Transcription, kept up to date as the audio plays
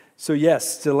So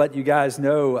yes, to let you guys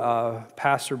know,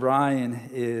 Pastor Brian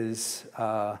is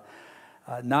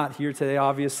not here today,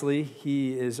 obviously.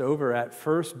 He is over at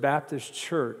First Baptist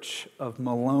Church of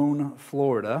Malone,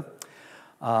 Florida.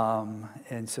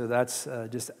 And so that's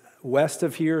just west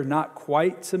of here, not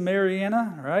quite to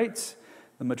Marianna, right?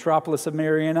 The metropolis of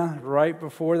Marianna, right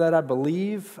before that, I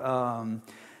believe.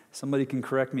 Somebody can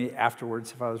correct me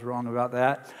afterwards if I was wrong about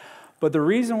that. But the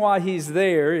reason why he's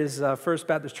there is First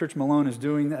Baptist Church Malone is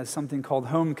doing something called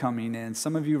homecoming. And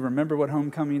some of you remember what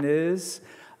homecoming is.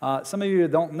 Some of you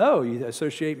don't know. You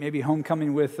associate maybe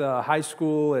homecoming with high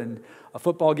school and a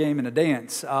football game and a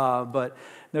dance. But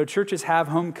no, churches have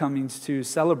homecomings to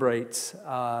celebrate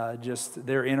just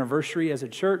their anniversary as a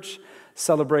church,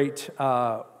 celebrate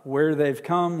where they've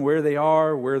come, where they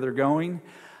are, where they're going.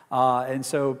 And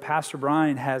so Pastor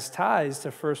Brian has ties to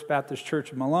First Baptist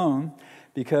Church of Malone,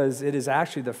 because it is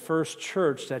actually the first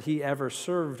church that he ever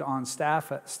served on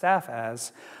staff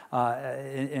as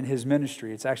in his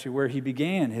ministry. It's actually where he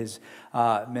began his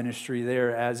ministry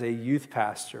there as a youth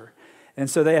pastor. And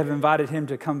so they have invited him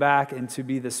to come back and to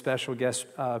be the special guest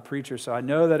preacher. So I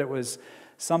know that it was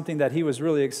something that he was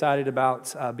really excited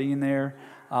about being there.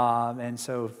 And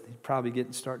so he's probably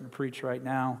starting to preach right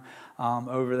now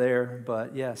over there.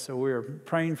 But yeah, so we're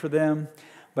praying for them.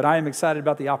 But I am excited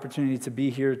about the opportunity to be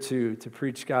here to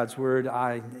preach God's word.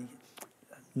 I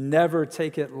never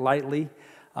take it lightly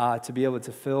to be able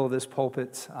to fill this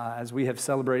pulpit as we have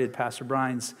celebrated Pastor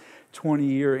Brian's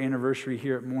 20-year anniversary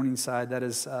here at Morningside. That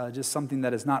is just something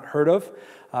that is not heard of,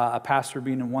 a pastor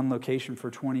being in one location for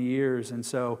 20 years. And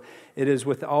so it is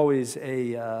with always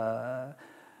a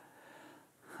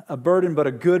burden, but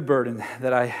a good burden,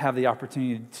 that I have the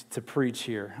opportunity to preach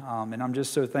here. And I'm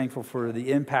just so thankful for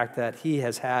the impact that he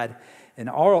has had in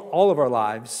all of our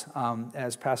lives,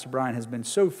 as Pastor Brian has been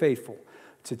so faithful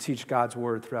to teach God's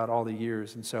word throughout all the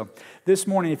years. And so this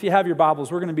morning, if you have your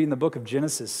Bibles, we're going to be in the book of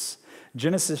Genesis.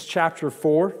 Genesis chapter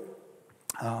 4.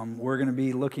 We're going to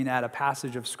be looking at a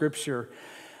passage of Scripture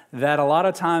that a lot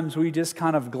of times we just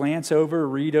kind of glance over,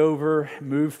 read over,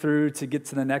 move through to get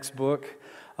to the next book,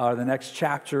 the next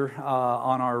chapter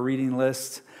on our reading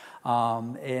list.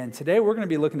 And today we're going to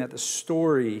be looking at the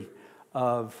story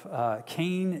of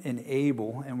Cain and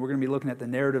Abel, and we're going to be looking at the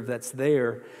narrative that's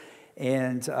there.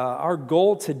 And our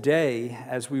goal today,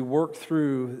 as we work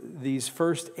through these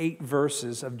first 8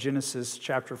 verses of Genesis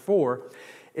chapter 4,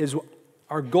 is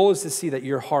our goal is to see that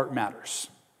your heart matters.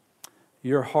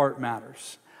 Your heart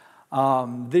matters.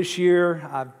 This year,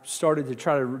 I've started to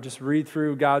try to just read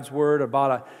through God's Word. I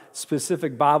bought a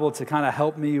specific Bible to kind of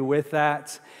help me with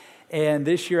that. And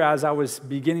this year, as I was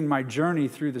beginning my journey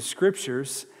through the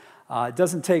Scriptures, it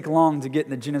doesn't take long to get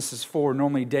into Genesis 4.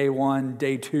 Normally, day 1,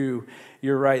 day 2,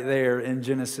 you're right there in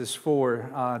Genesis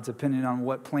 4, depending on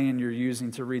what plan you're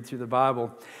using to read through the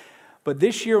Bible. But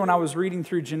this year, when I was reading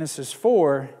through Genesis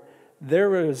 4, there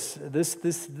was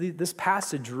this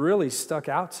passage really stuck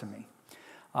out to me.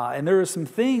 And there were some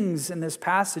things in this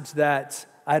passage that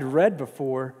I'd read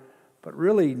before, but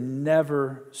really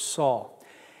never saw.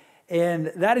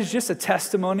 And that is just a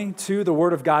testimony to the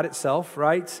Word of God itself,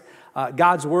 right?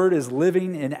 God's Word is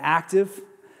living and active.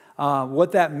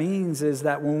 What that means is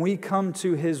that when we come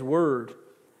to His Word,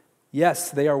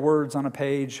 yes, they are words on a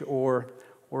page or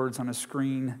words on a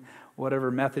screen,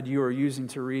 whatever method you are using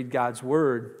to read God's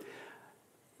Word,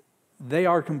 they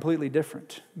are completely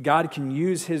different. God can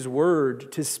use His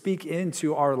Word to speak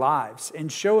into our lives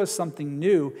and show us something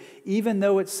new, even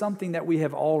though it's something that we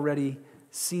have already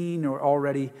seen or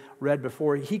already read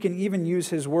before. He can even use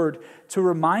His Word to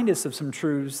remind us of some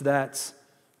truths that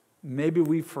maybe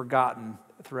we've forgotten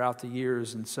throughout the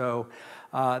years. And so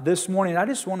this morning, I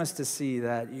just want us to see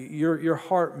that your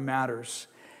heart matters.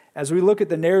 As we look at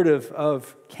the narrative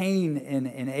of Cain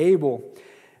and Abel,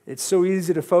 it's so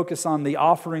easy to focus on the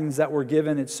offerings that were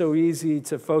given. It's so easy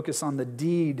to focus on the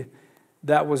deed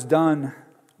that was done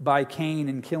by Cain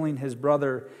in killing his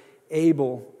brother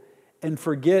Abel, and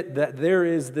forget that there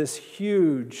is this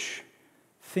huge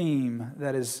theme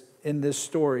that is in this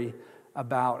story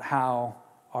about how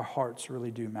our hearts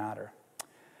really do matter.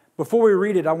 Before we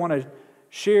read it, I want to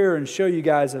share and show you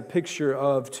guys a picture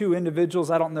of 2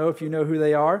 individuals. I don't know if you know who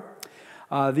they are.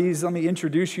 Let me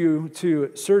introduce you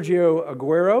to Sergio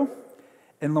Aguero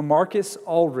and LaMarcus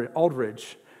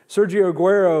Aldridge. Sergio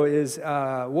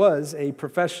Aguero was a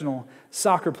professional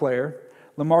soccer player.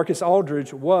 LaMarcus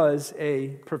Aldridge was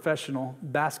a professional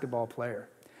basketball player.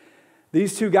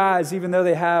 These 2 guys, even though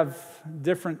they have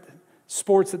different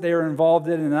sports that they were involved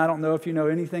in, and I don't know if you know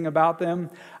anything about them.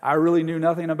 I really knew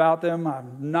nothing about them.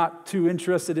 I'm not too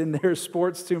interested in their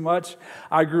sports too much.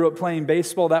 I grew up playing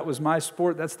baseball. That was my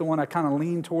sport. That's the one I kind of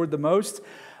leaned toward the most.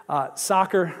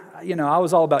 Soccer, I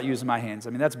was all about using my hands. I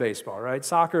mean, that's baseball, right?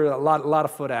 Soccer, a lot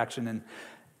of foot action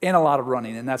and a lot of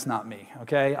running, and that's not me,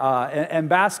 okay? And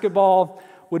basketball,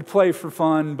 would play for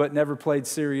fun, but never played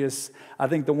serious. I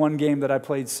think the one game that I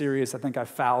played serious, I think I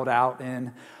fouled out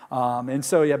in. And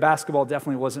so, basketball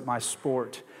definitely wasn't my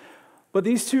sport. But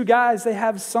these two guys, they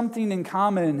have something in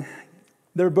common.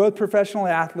 They're both professional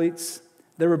athletes.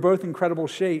 They were both in incredible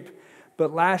shape.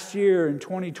 But last year in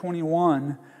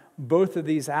 2021, both of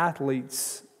these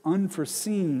athletes,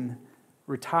 unforeseen,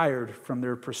 retired from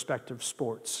their respective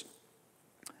sports.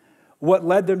 What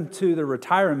led them to the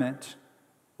retirement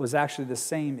was actually the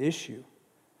same issue.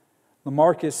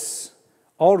 LaMarcus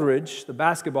Aldridge, the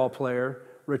basketball player,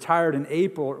 retired in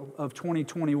April of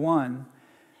 2021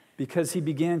 because he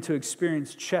began to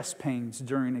experience chest pains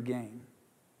during a game.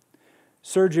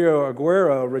 Sergio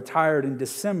Aguero retired in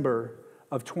December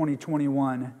of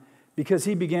 2021 because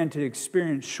he began to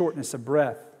experience shortness of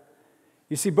breath.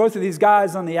 You see, both of these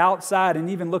guys on the outside, and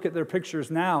even look at their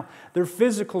pictures now, their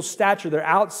physical stature, their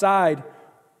outside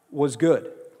was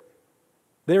good.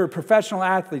 They were professional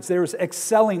athletes. They were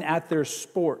excelling at their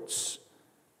sports.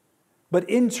 But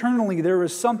internally, there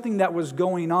was something that was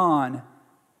going on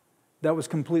that was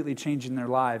completely changing their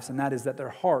lives, and that is that their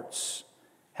hearts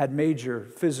had major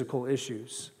physical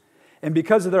issues. And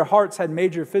because of their hearts had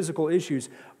major physical issues,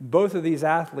 both of these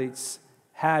athletes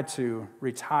had to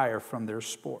retire from their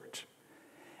sport.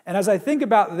 And as I think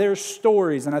about their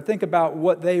stories and I think about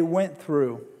what they went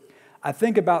through, I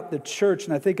think about the church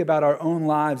and I think about our own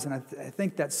lives, and I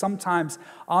think that sometimes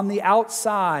on the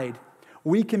outside,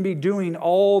 we can be doing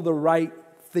all the right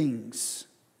things.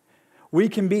 We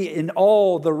can be in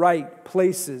all the right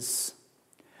places.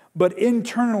 But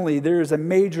internally, there is a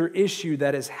major issue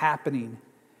that is happening,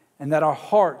 and that our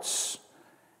hearts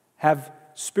have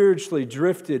spiritually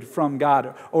drifted from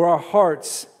God, or our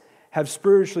hearts have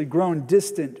spiritually grown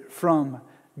distant from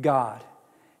God.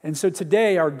 And so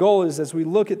today, our goal is, as we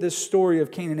look at this story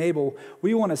of Cain and Abel,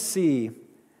 we want to see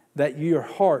that your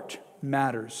heart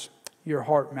matters. Your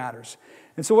heart matters.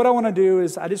 And so what I want to do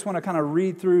is I just want to kind of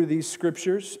read through these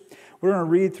scriptures. We're going to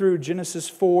read through Genesis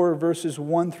 4, verses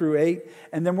 1 through 8,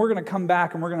 and then we're going to come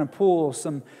back and we're going to pull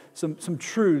some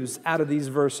truths out of these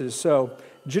verses. So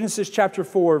Genesis chapter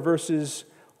 4, verses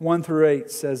 1 through 8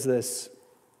 says this.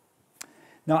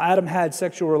 Now Adam had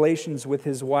sexual relations with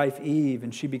his wife Eve,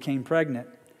 and she became pregnant.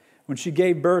 When she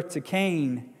gave birth to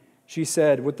Cain, she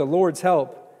said, "With the Lord's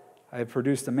help, I have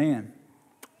produced a man."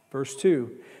 Verse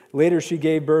 2, later she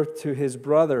gave birth to his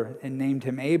brother and named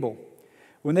him Abel.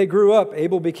 When they grew up,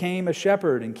 Abel became a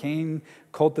shepherd, and Cain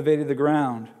cultivated the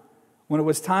ground. When it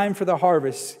was time for the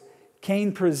harvest,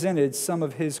 Cain presented some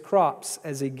of his crops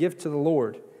as a gift to the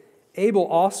Lord. Abel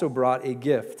also brought a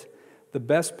gift, the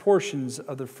best portions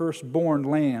of the firstborn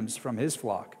lambs from his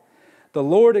flock. The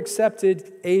Lord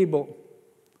accepted Abel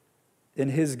in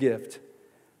his gift,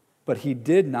 but he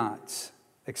did not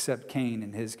accept Cain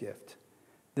in his gift.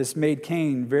 This made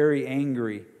Cain very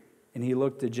angry, and he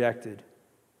looked dejected.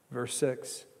 Verse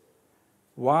 6,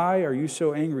 "Why are you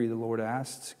so angry?" the Lord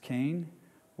asked Cain.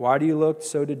 "Why do you look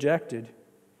so dejected?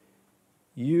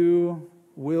 You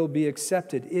will be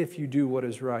accepted if you do what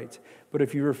is right. But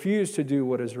if you refuse to do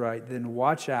what is right, then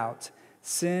watch out.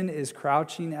 Sin is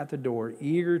crouching at the door,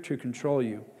 eager to control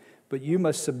you, but you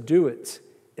must subdue it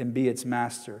and be its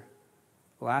master."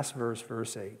 Last verse,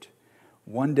 verse 8.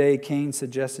 One day Cain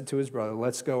suggested to his brother,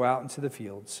 "Let's go out into the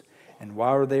fields." And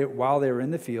while they were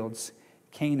in the fields,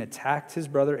 Cain attacked his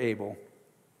brother Abel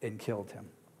and killed him.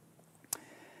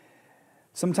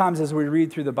 Sometimes as we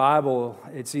read through the Bible,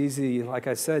 it's easy, like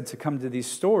I said, to come to these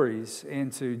stories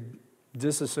and to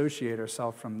disassociate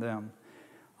ourselves from them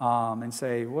and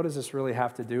say, what does this really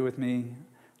have to do with me?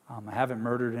 I haven't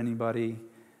murdered anybody.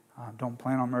 Don't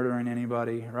plan on murdering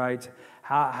anybody, right?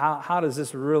 How does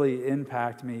this really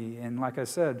impact me? And like I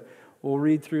said, we'll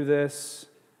read through this,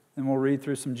 and we'll read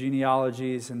through some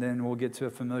genealogies, and then we'll get to a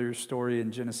familiar story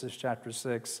in Genesis chapter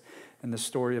 6 and the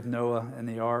story of Noah and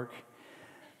the ark.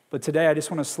 But today I just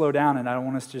want to slow down, and I don't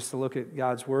want us just to look at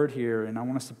God's word here, and I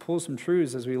want us to pull some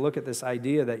truths as we look at this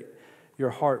idea that your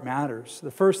heart matters.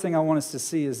 The first thing I want us to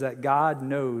see is that God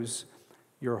knows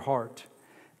your heart.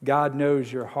 God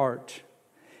knows your heart.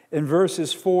 In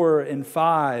verses 4 and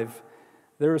 5,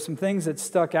 there were some things that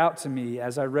stuck out to me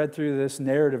as I read through this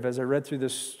narrative, as I read through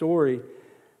this story,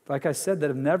 like I said, that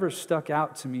have never stuck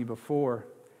out to me before.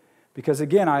 Because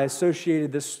again, I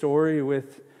associated this story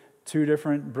with 2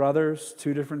 different brothers,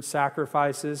 2 different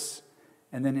sacrifices,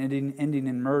 and then ending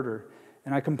in murder.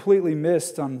 And I completely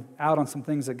missed out on some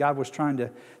things that God was trying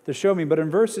to show me. But in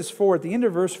verses 4, at the end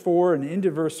of verse 4 and into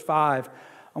verse 5,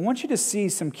 I want you to see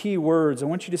some key words. I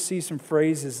want you to see some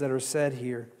phrases that are said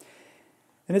here.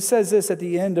 And it says this at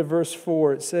the end of verse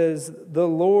 4. It says, the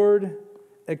Lord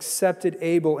accepted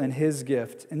Abel and his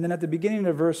gift. And then at the beginning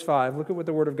of verse 5, look at what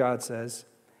the Word of God says.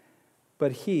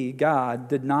 But he, God,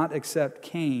 did not accept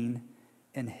Cain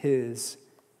and his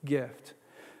gift.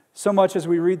 So much as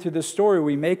we read through this story,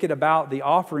 we make it about the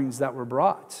offerings that were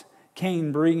brought.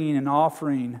 Cain bringing an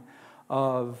offering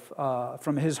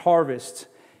from his harvest,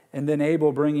 and then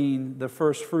Abel bringing the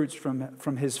first fruits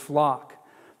from his flock.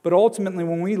 But ultimately,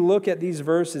 when we look at these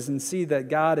verses and see that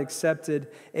God accepted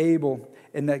Abel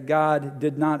and that God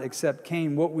did not accept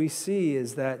Cain, what we see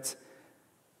is that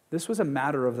this was a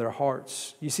matter of their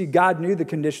hearts. You see, God knew the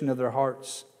condition of their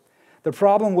hearts. The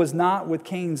problem was not with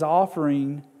Cain's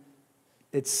offering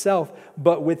itself,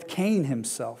 but with Cain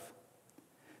himself.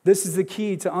 This is the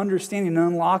key to understanding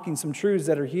and unlocking some truths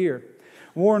that are here.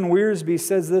 Warren Wiersbe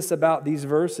says this about these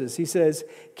verses. He says,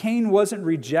 Cain wasn't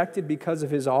rejected because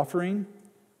of his offering,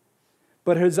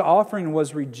 but his offering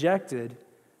was rejected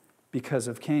because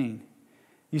of Cain.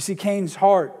 You see, Cain's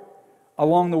heart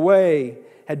along the way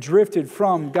had drifted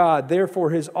from God.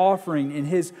 Therefore, his offering and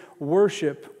his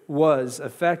worship was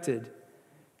affected.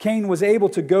 Cain was able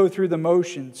to go through the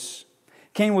motions.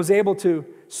 Cain was able to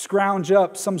scrounge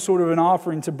up some sort of an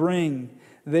offering to bring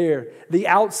there. The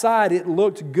outside, it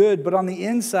looked good, but on the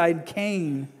inside,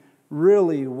 Cain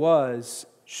really was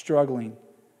struggling.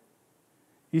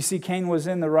 You see, Cain was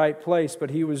in the right place, but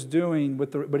he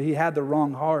had the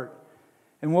wrong heart.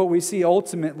 And what we see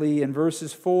ultimately in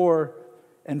verses 4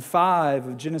 and 5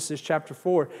 of Genesis chapter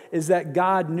 4 is that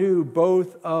God knew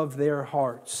both of their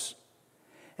hearts.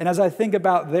 And as I think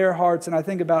about their hearts and I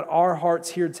think about our hearts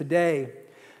here today,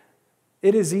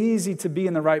 it is easy to be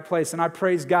in the right place, and I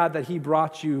praise God that He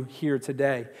brought you here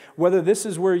today. Whether this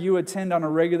is where you attend on a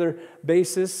regular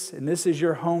basis, and this is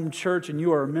your home church, and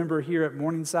you are a member here at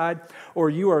Morningside,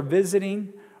 or you are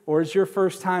visiting, or it's your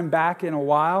first time back in a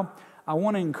while, I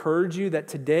want to encourage you that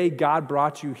today God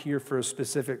brought you here for a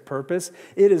specific purpose.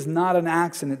 It is not an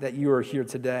accident that you are here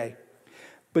today.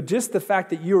 But just the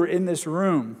fact that you are in this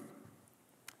room,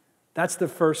 that's the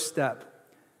first step.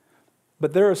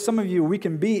 But there are some of you, we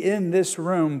can be in this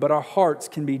room, but our hearts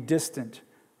can be distant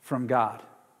from God.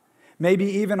 Maybe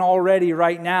even already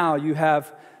right now you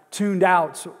have tuned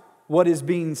out what is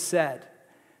being said.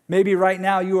 Maybe right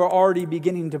now you are already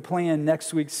beginning to plan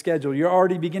next week's schedule. You're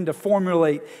already beginning to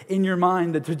formulate in your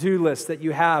mind the to-do list that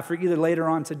you have for either later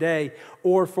on today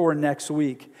or for next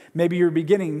week. Maybe you're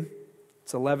beginning,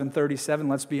 it's 11:37,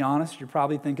 let's be honest, you're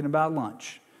probably thinking about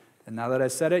lunch. And now that I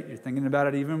said it, you're thinking about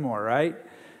it even more, right?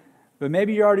 But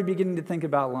maybe you're already beginning to think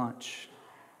about lunch,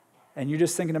 and you're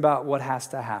just thinking about what has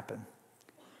to happen.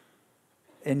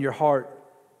 And your heart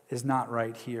is not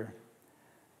right here.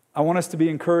 I want us to be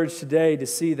encouraged today to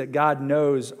see that God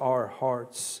knows our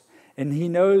hearts. And He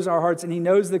knows our hearts, and He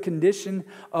knows the condition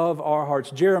of our hearts.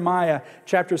 Jeremiah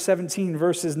chapter 17,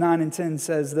 verses 9 and 10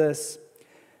 says this,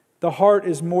 "The heart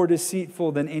is more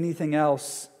deceitful than anything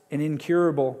else and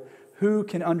incurable. Who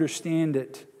can understand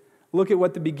it?" Look at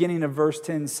what the beginning of verse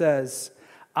 10 says.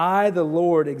 "I, the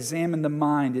Lord, examine the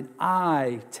mind, and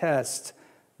I test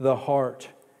the heart."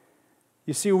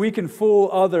 You see, we can fool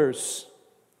others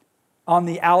on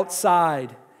the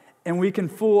outside, and we can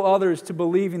fool others to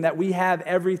believing that we have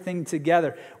everything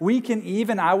together. We can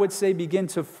even, I would say, begin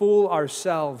to fool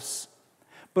ourselves.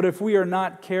 But if we are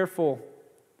not careful,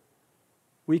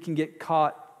 we can get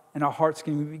caught and our hearts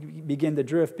can begin to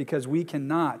drift because we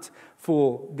cannot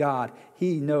fool God.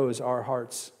 He knows our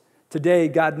hearts. Today,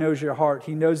 God knows your heart.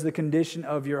 He knows the condition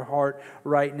of your heart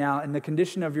right now, and the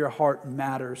condition of your heart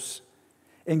matters.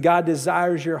 And God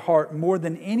desires your heart more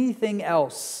than anything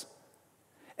else.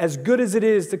 As good as it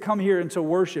is to come here and to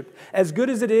worship, as good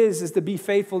as it is to be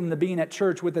faithful in the being at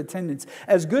church with attendance,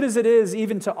 as good as it is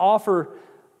even to offer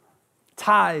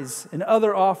tithes and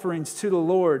other offerings to the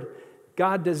Lord,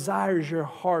 God desires your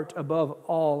heart above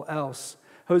all else.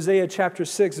 Hosea chapter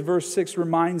 6, verse 6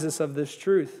 reminds us of this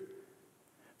truth.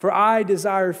 "For I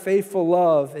desire faithful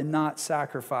love and not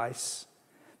sacrifice,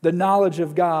 the knowledge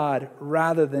of God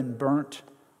rather than burnt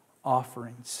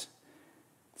offerings."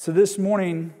 So this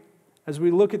morning, as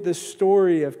we look at this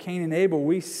story of Cain and Abel,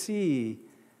 we see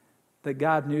that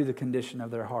God knew the condition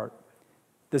of their heart,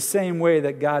 the same way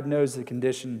that God knows the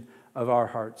condition of our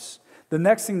hearts. The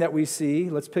next thing that we see,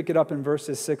 let's pick it up in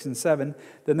verses 6 and 7.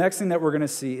 The next thing that we're going to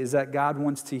see is that God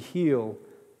wants to heal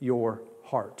your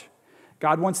heart.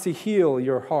 God wants to heal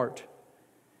your heart.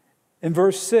 In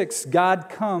verse 6, God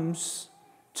comes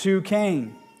to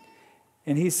Cain.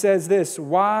 And he says this,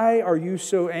 "Why are you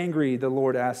so angry?" the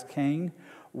Lord asked Cain.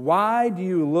 "Why do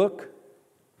you look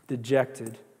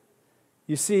dejected?"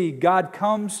 You see, God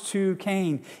comes to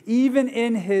Cain, even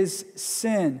in his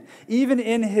sin, even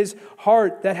in his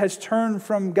heart that has turned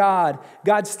from God.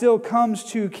 God still comes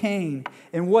to Cain.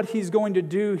 And what he's going to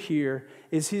do here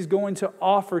is he's going to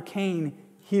offer Cain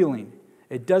healing.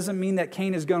 It doesn't mean that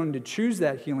Cain is going to choose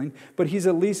that healing, but he's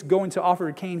at least going to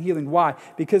offer Cain healing. Why?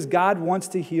 Because God wants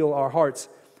to heal our hearts.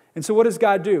 And so what does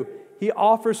God do? He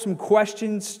offers some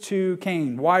questions to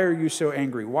Cain. Why are you so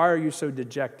angry? Why are you so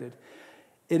dejected?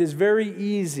 It is very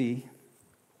easy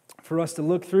for us to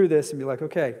look through this and be like,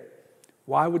 okay,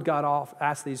 why would God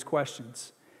ask these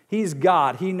questions? He's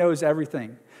God. He knows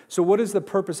everything. So what is the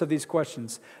purpose of these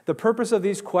questions? The purpose of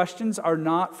these questions are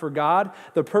not for God.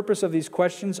 The purpose of these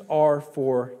questions are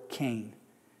for Cain.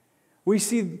 We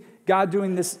see God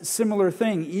doing this similar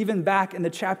thing even back in the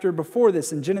chapter before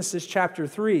this, in Genesis chapter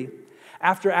 3.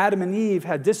 After Adam and Eve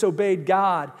had disobeyed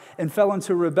God and fell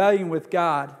into rebellion with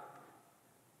God,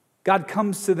 God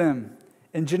comes to them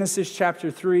in Genesis chapter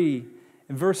 3,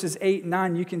 in verses 8 and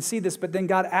 9. You can see this, but then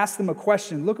God asks them a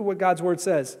question. Look at what God's word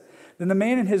says. "Then the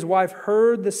man and his wife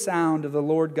heard the sound of the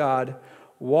Lord God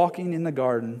walking in the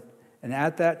garden, and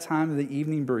at that time of the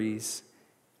evening breeze,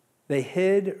 they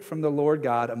hid from the Lord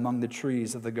God among the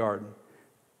trees of the garden."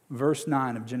 Verse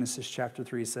 9 of Genesis chapter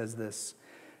 3 says this,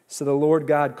 "So the Lord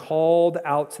God called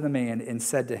out to the man and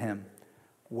said to him,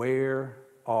 'Where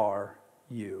are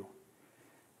you?'"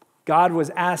 God was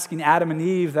asking Adam and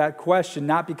Eve that question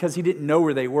not because he didn't know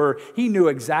where they were. He knew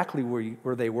exactly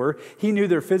where they were. He knew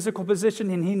their physical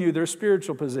position and he knew their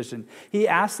spiritual position. He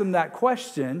asked them that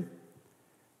question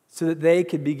so that they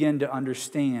could begin to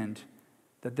understand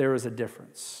that there was a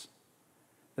difference.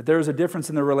 That there was a difference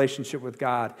in their relationship with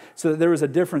God. So that there was a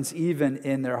difference even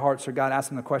in their hearts. So God asked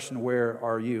them the question, "Where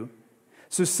are you?"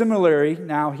 So similarly,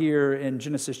 now here in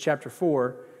Genesis chapter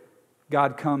 4,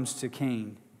 God comes to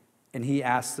Cain. And he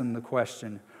asks them the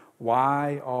question,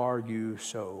 "Why are you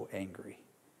so angry?"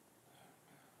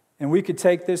 And we could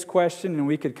take this question and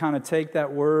we could kind of take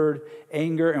that word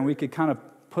anger and we could kind of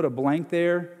put a blank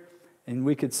there. And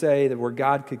we could say that where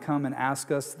God could come and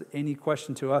ask us any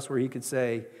question to us, where he could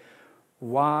say,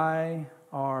 "Why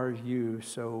are you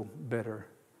so bitter?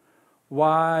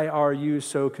 Why are you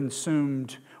so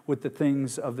consumed with the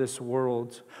things of this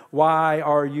world? Why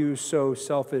are you so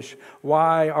selfish?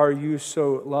 Why are you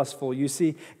so lustful?" You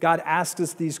see, God asks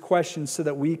us these questions so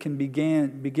that we can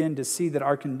begin to see that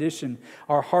our condition,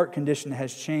 our heart condition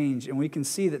has changed, and we can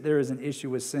see that there is an issue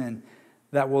with sin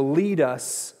that will lead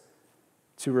us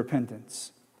to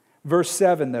repentance. Verse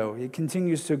 7, though, it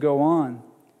continues to go on.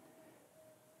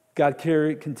 God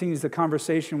continues the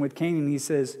conversation with Cain, and he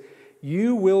says,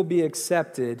 "You will be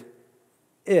accepted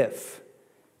if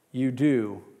you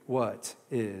do what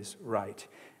is right."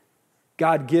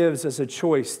 God gives us a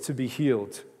choice to be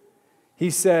healed.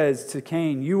 He says to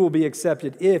Cain, "You will be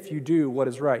accepted if you do what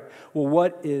is right." Well,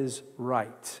 what is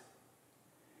right?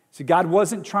 See, God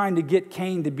wasn't trying to get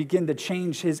Cain to begin to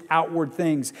change his outward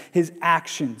things, his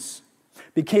actions,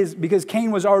 because Cain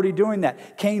was already doing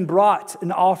that. Cain brought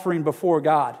an offering before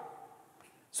God.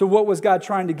 So what was God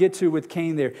trying to get to with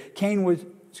Cain there?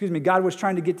 God was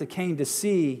trying to get to Cain to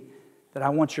see that I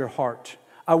want your heart.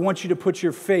 I want you to put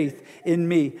your faith in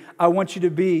me. I want you to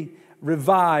be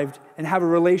revived and have a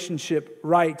relationship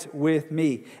right with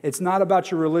me. It's not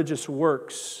about your religious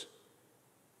works.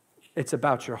 It's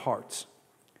about your heart.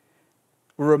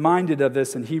 We're reminded of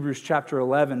this in Hebrews chapter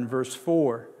 11, verse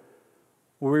 4,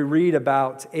 where we read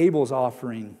about Abel's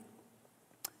offering.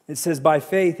 It says, "By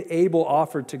faith, Abel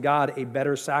offered to God a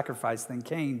better sacrifice than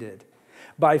Cain did.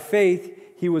 By faith,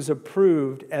 he was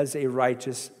approved as a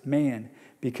righteous man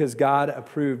because God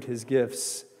approved his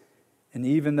gifts. And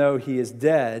even though he is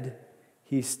dead,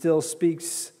 he still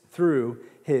speaks through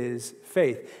his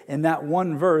faith." In that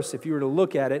one verse, if you were to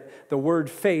look at it, the word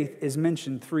faith is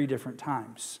mentioned 3 different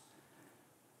times.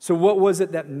 So what was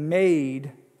it that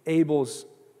made Abel's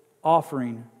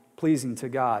offering pleasing to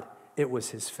God? It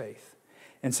was his faith.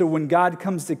 And so when God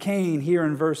comes to Cain here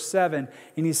in verse 7,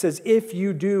 and he says, "If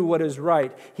you do what is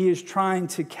right," he is trying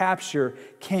to capture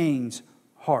Cain's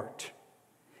heart.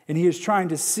 And he is trying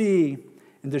to see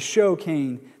and to show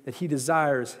Cain that he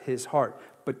desires his heart.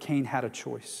 But Cain had a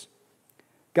choice.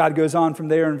 God goes on from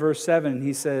there in verse 7, and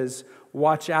he says,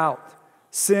 "Watch out.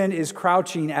 Sin is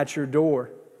crouching at your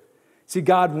door." See,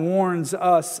 God warns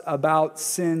us about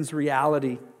sin's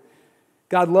reality.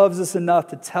 God loves us enough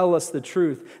to tell us the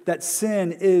truth, that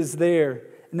sin is there,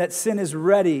 and that sin is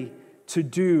ready to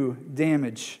do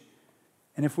damage.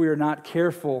 And if we are not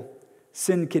careful,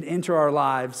 sin can enter our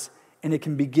lives and it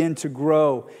can begin to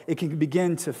grow. It can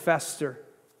begin to fester.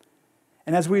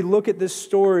 And as we look at this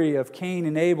story of Cain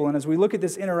and Abel, and as we look at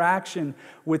this interaction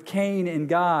with Cain and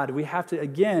God, we have to,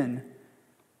 again,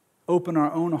 open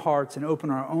our own hearts and open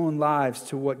our own lives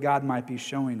to what God might be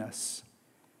showing us.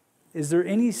 Is there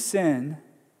any sin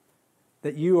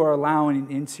that you are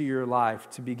allowing into your life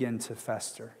to begin to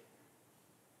fester?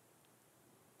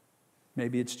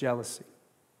 Maybe it's jealousy.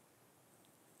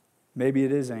 Maybe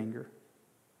it is anger.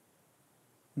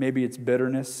 Maybe it's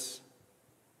bitterness,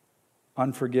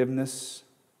 unforgiveness,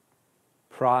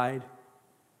 pride,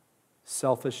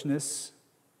 selfishness,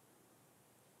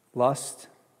 lust.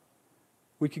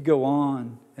 We could go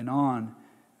on. And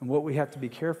what we have to be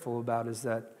careful about is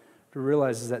that to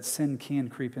realize is that sin can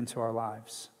creep into our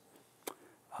lives.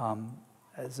 One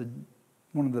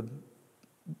of the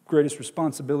greatest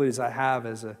responsibilities I have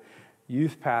as a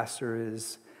youth pastor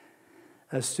is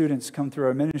as students come through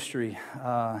our ministry,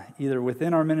 either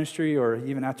within our ministry or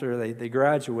even after they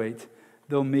graduate,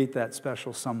 they'll meet that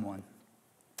special someone.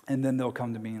 And then they'll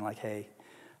come to me and like, hey,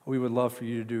 we would love for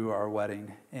you to do our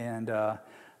wedding. And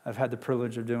I've had the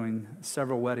privilege of doing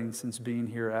several weddings since being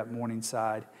here at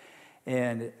Morningside.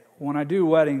 And when I do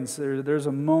weddings, there's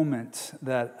a moment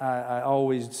that I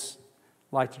always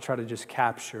like to try to just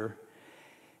capture.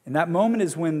 And that moment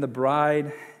is when the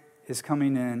bride is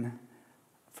coming in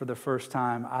for the first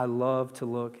time. I love to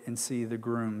look and see the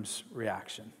groom's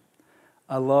reaction.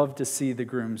 I love to see the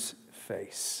groom's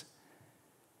face.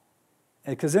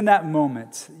 Because in that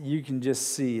moment, you can just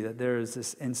see that there is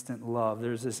this instant love.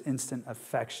 There's this instant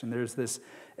affection. There's this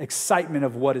excitement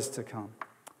of what is to come.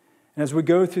 And as we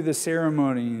go through the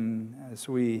ceremony, and as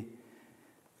the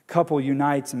couple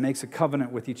unites and makes a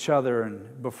covenant with each other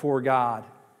and before God,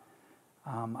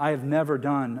 I have never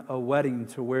done a wedding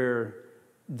to where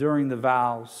during the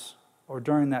vows or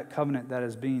during that covenant that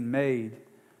is being made,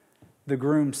 the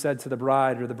groom said to the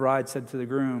bride or the bride said to the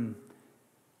groom,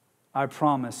 I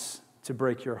promise to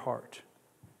break your heart.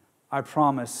 I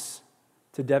promise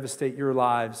to devastate your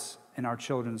lives and our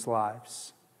children's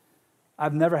lives.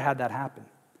 I've never had that happen.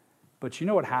 But you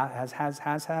know what has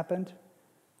happened?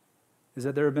 Is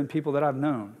that there have been people that I've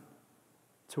known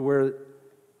to where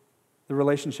the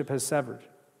relationship has severed.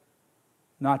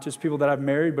 Not just people that I've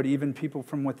married, but even people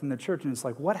from within the church. And it's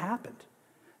like, what happened?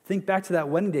 Think back to that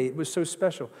wedding day. It was so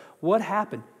special. What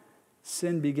happened?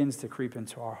 Sin begins to creep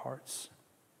into our hearts.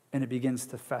 And it begins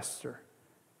to fester.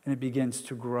 And it begins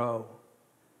to grow.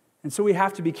 And so we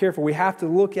have to be careful. We have to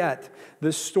look at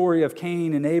this story of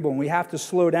Cain and Abel, and we have to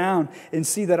slow down and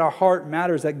see that our heart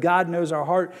matters, that God knows our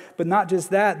heart. But not just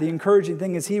that, the encouraging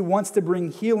thing is He wants to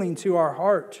bring healing to our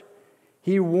heart.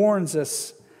 He warns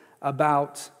us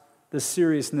about the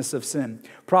seriousness of sin.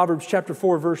 Proverbs chapter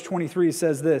 4, verse 23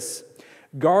 says this,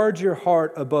 guard your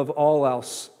heart above all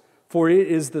else, for it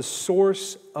is the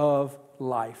source of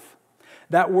life.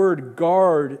 That word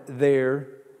guard there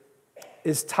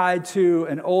is tied to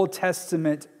an Old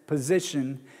Testament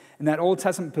position, and that Old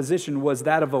Testament position was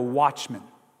that of a watchman.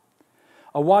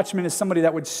 A watchman is somebody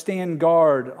that would stand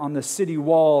guard on the city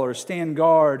wall or stand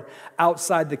guard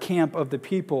outside the camp of the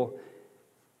people,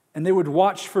 and they would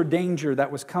watch for danger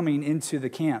that was coming into the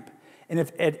camp. And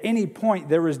if at any point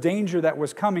there was danger that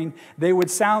was coming, they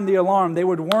would sound the alarm. They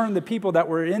would warn the people that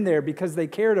were in there because they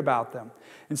cared about them.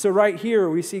 And so right here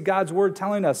we see God's word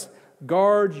telling us,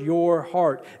 guard your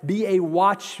heart. Be a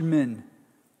watchman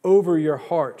over your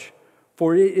heart,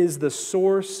 for it is the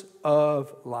source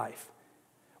of life.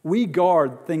 We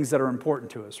guard things that are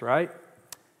important to us, right?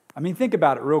 I mean, think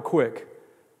about it real quick.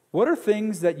 What are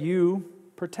things that you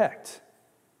protect?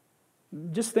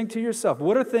 Just think to yourself,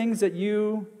 what are things that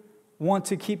you want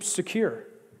to keep secure?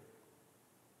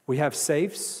 We have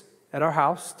safes at our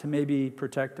house to maybe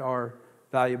protect our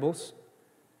valuables.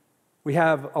 We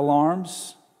have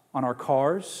alarms on our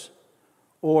cars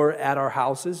or at our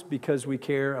houses because we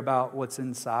care about what's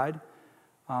inside.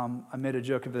 I made a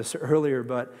joke of this earlier,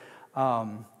 but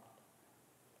I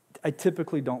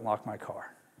typically don't lock my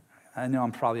car. I know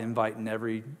I'm probably inviting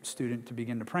every student to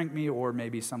begin to prank me or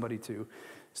maybe somebody to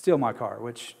steal my car,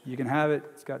 which you can have it.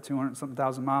 It's got 200-something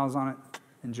thousand miles on it.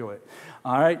 Enjoy it.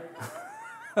 All right?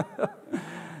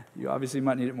 You obviously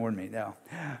might need it more than me now.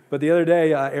 But the other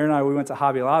day, Erin and I, we went to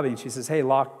Hobby Lobby, and she says, hey,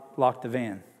 lock the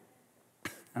van.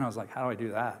 And I was like, how do I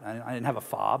do that? I didn't have a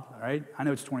fob, all right? I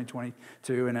know it's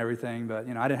 2022 and everything, but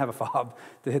I didn't have a fob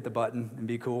to hit the button and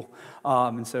be cool.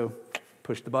 And so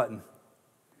pushed the button.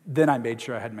 Then I made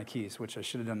sure I had my keys, which I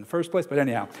should have done in the first place, but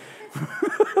anyhow.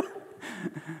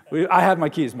 I have my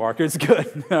keys, Mark. It's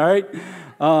good, all right?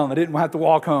 I didn't have to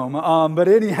walk home. But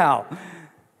anyhow,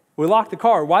 we locked the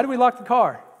car. Why did we lock the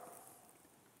car?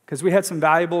 Because we had some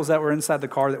valuables that were inside the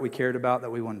car that we cared about that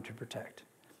we wanted to protect.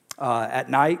 At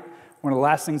night, one of the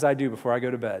last things I do before I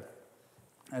go to bed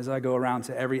is I go around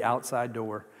to every outside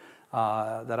door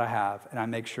that I have, and I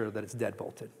make sure that it's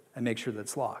deadbolted. I make sure that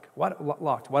it's locked. Why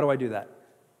do I do that?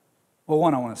 Well,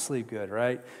 one, I want to sleep good,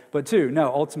 right? But two,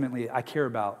 no, ultimately, I care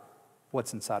about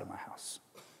what's inside of my house.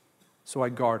 So I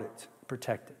guard it,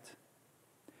 protect it.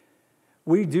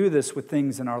 We do this with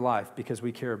things in our life because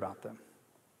we care about them.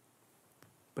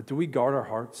 But do we guard our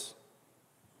hearts?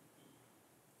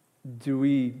 Do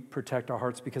we protect our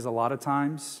hearts? Because a lot of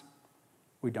times,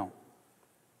 we don't.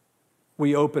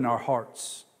 We open our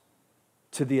hearts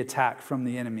to the attack from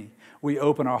the enemy. We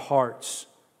open our hearts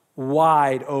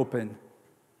wide open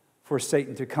for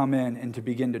Satan to come in and to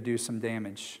begin to do some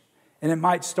damage. And it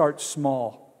might start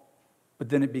small, but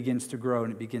then it begins to grow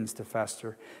and it begins to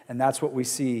fester. And that's what we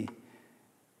see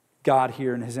God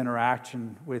here in his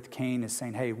interaction with Cain is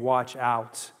saying, hey, watch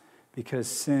out, because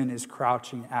sin is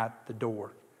crouching at the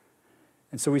door.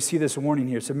 And so we see this warning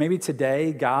here. So maybe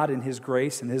today, God in his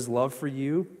grace and his love for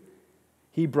you,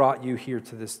 he brought you here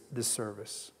to this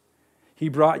service. He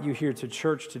brought you here to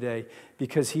church today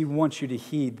because he wants you to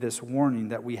heed this warning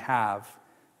that we have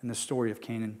in the story of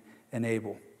Cain and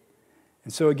Abel.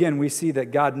 And so again, we see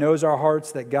that God knows our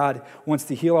hearts, that God wants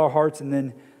to heal our hearts. And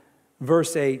then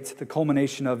verse 8, the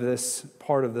culmination of this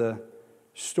part of the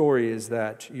story is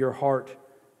that your heart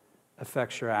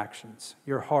affects your actions.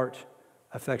 Your heart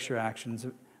affects your actions.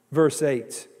 Verse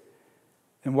 8,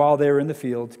 and while they were in the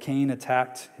field, Cain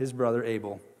attacked his brother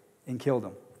Abel and killed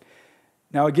him.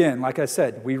 Now again, like I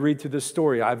said, we read through this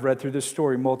story. I've read through this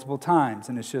story multiple times,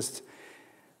 and it's just,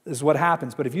 this is what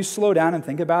happens. But if you slow down and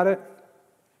think about it,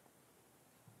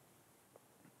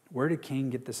 where did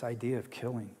Cain get this idea of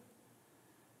killing?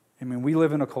 I mean, we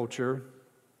live in a culture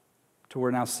to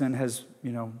where now sin has,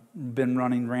 been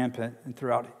running rampant and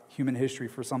throughout human history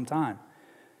for some time.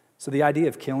 So the idea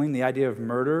of killing, the idea of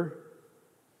murder,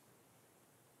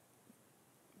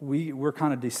 we're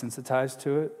kind of desensitized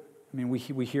to it. I mean,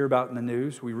 we hear about it in the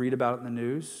news. We read about it in the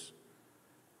news.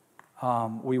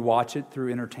 We watch it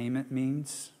through entertainment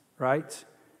means, right?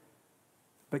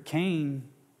 But Cain,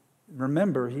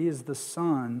 remember, he is the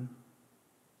son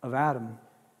of Adam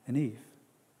and Eve.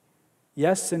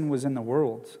 Yes, sin was in the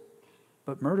world,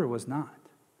 but murder was not.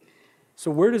 So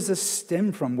where does this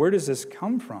stem from? Where does this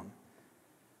come from?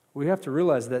 We have to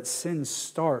realize that sin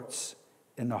starts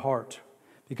in the heart,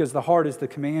 because the heart is the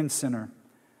command center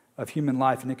of human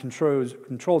life, and it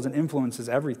controls and influences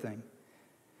everything.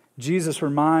 Jesus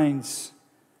reminds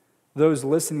those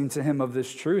listening to him of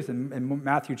this truth in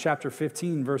Matthew chapter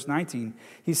 15, verse 19.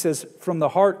 He says, from the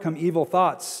heart come evil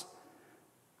thoughts,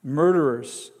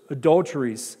 murderers,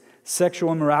 adulteries,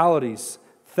 sexual immoralities,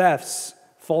 thefts,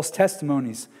 false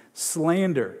testimonies,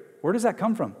 slander. Where does that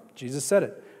come from? Jesus said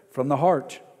it, from the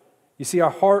heart. You see, our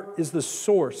heart is the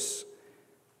source.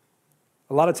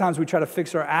 A lot of times we try to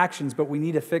fix our actions, but we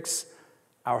need to fix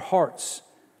our hearts.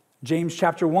 James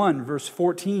chapter 1, verse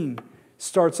 14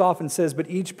 starts off and says, but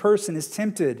each person is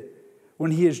tempted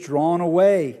when he is drawn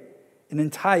away and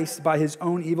enticed by his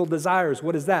own evil desires.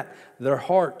 What is that? Their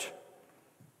heart.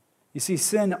 You see,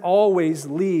 sin always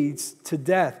leads to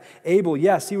death. Abel,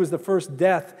 yes, he was the first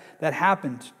death that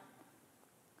happened.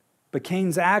 But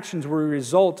Cain's actions were a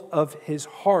result of his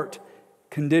heart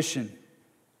condition.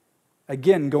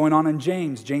 Again, going on in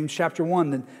James chapter 1,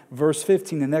 then verse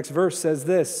 15, the next verse says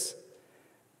this.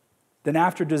 Then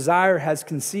after desire has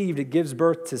conceived, it gives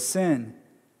birth to sin.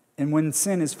 And when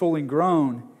sin is fully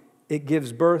grown, it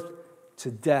gives birth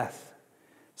to death.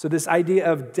 So this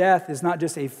idea of death is not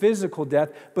just a physical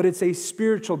death, but it's a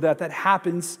spiritual death that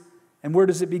happens. And where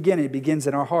does it begin? It begins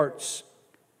in our hearts.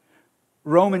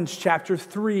 Romans chapter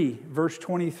 3, verse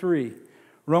 23.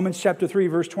 Romans chapter 3,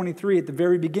 verse 23, at the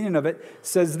very beginning of it,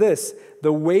 says this,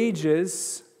 the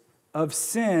wages of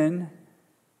sin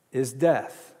is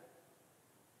death.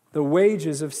 The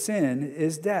wages of sin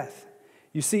is death.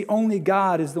 You see, only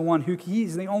God is the one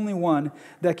He's the only one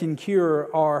that can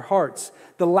cure our hearts.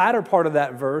 The latter part of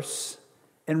that verse,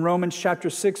 in Romans chapter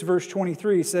 6, verse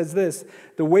 23, says this,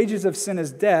 the wages of sin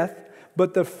is death,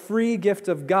 but the free gift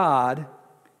of God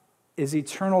is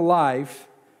eternal life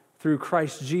through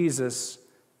Christ Jesus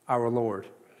our Lord.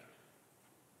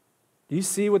 Do you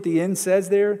see what the end says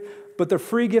there? But the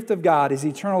free gift of God is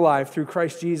eternal life through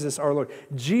Christ Jesus our Lord.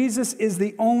 Jesus is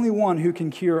the only one who can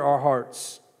cure our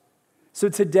hearts. So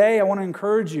today I want to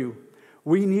encourage you,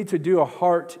 we need to do a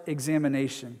heart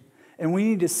examination. And we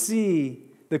need to see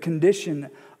the condition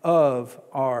of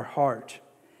our heart.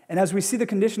 And as we see the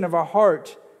condition of our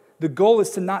heart, the goal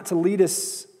is not to lead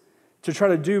us to try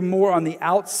to do more on the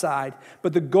outside,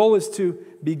 but the goal is to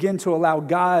begin to allow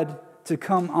God to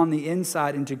come on the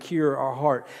inside and to cure our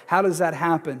heart. How does that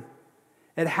happen?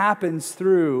 It happens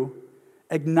through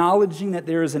acknowledging that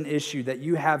there is an issue, that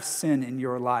you have sin in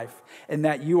your life, and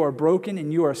that you are broken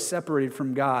and you are separated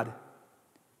from God.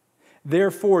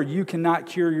 Therefore, you cannot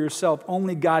cure yourself.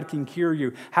 Only God can cure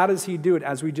you. How does he do it?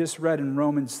 As we just read in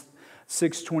Romans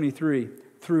 6:23,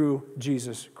 through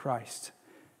Jesus Christ.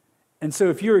 And so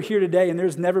if you're here today and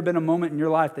there's never been a moment in your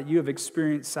life that you have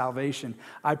experienced salvation,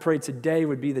 I pray today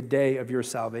would be the day of your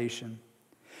salvation.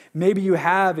 Maybe you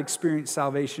have experienced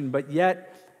salvation, but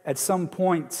yet at some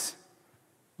point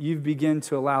you've begun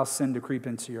to allow sin to creep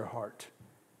into your heart.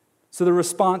 So the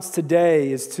response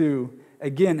today is to,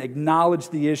 again, acknowledge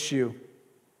the issue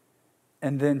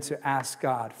and then to ask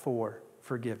God for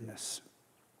forgiveness.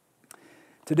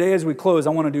 Today, as we close, I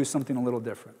want to do something a little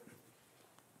different.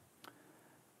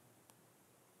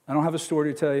 I don't have a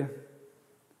story to tell you.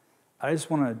 I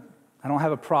don't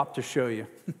have a prop to show you.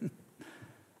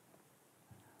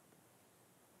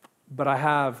 But I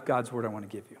have God's word I want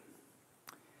to give you.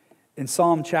 In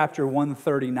Psalm chapter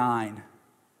 139,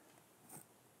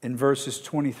 in verses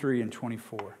 23 and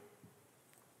 24,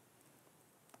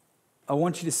 I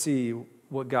want you to see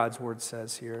what God's word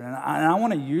says here. And I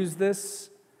want to use this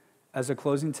as a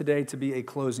closing today to be a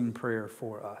closing prayer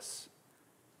for us.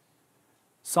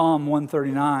 Psalm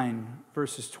 139,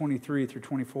 verses 23 through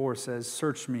 24 says,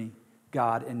 "Search me,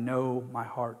 God, and know my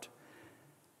heart.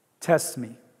 Test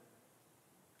me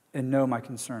and know my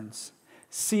concerns.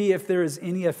 See if there is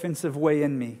any offensive way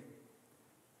in me.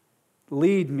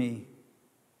 Lead me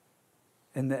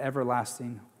in the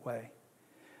everlasting way."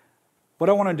 What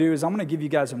I want to do is I'm going to give you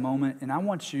guys a moment, and I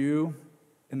want you,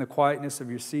 in the quietness of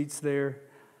your seats there,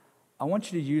 I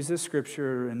want you to use this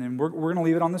scripture, and then we're going to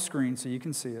leave it on the screen so you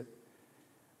can see it.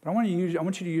 But I want you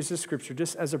to use this scripture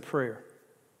just as a prayer.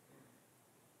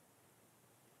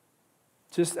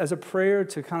 Just as a prayer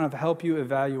to kind of help you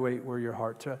evaluate where your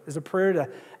heart, as a prayer to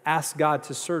ask God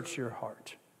to search your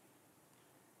heart.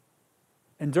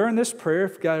 And during this prayer,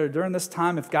 during this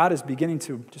time, if God is beginning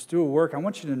to just do a work, I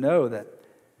want you to know that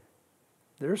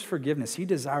there's forgiveness. He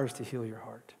desires to heal your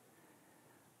heart.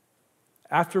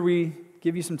 After we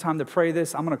give you some time to pray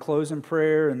this, I'm going to close in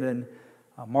prayer, and then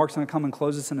Mark's going to come and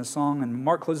close us in a song. And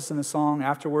Mark closes us in a song.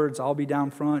 Afterwards, I'll be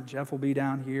down front. Jeff will be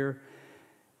down here.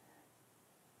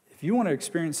 If you want to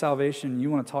experience salvation, you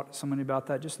want to talk to somebody about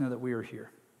that, just know that we are here.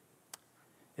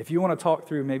 If you want to talk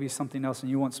through maybe something else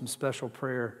and you want some special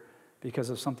prayer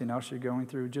because of something else you're going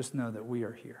through, just know that we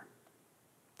are here.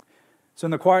 So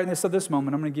in the quietness of this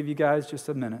moment, I'm going to give you guys just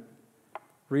a minute.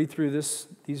 Read through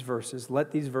these verses.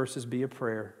 Let these verses be a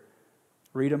prayer.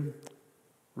 Read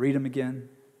them again,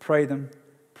 pray them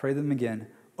again.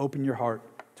 Open your heart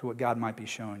to what God might be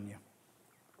showing you.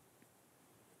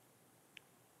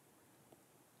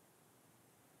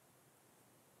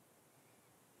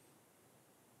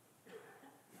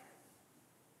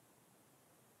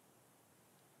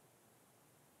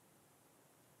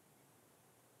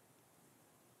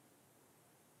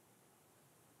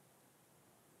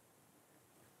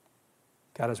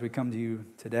 God, as we come to you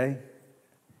today,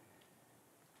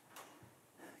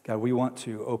 God, we want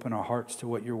to open our hearts to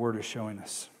what your word is showing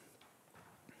us.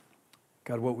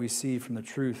 God, what we see from the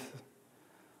truth,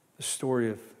 the story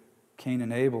of Cain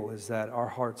and Abel, is that our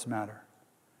hearts matter.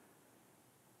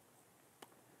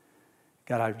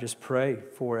 God, I just pray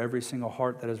for every single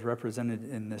heart that is represented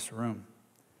in this room.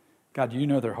 God, you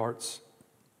know their hearts.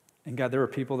 And God, there are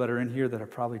people that are in here that are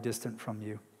probably distant from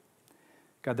you.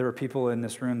 God, there are people in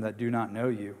this room that do not know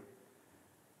you.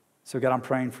 So God, I'm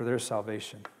praying for their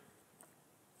salvation.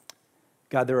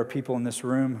 God, there are people in this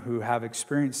room who have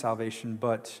experienced salvation,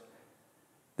 but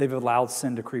they've allowed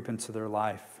sin to creep into their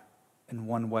life in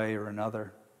one way or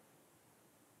another.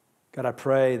 God, I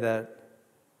pray that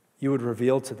you would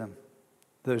reveal to them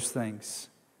those things.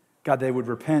 God, they would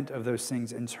repent of those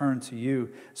things and turn to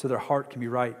you so their heart can be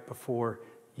right before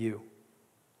you.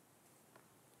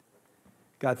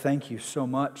 God, thank you so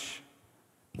much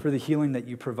for the healing that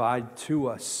you provide to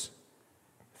us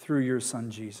through your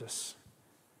Son, Jesus.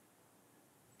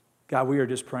 God, we are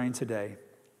just praying today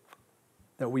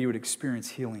that we would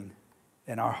experience healing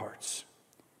in our hearts.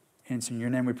 And it's in your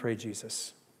name we pray,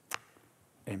 Jesus.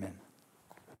 Amen.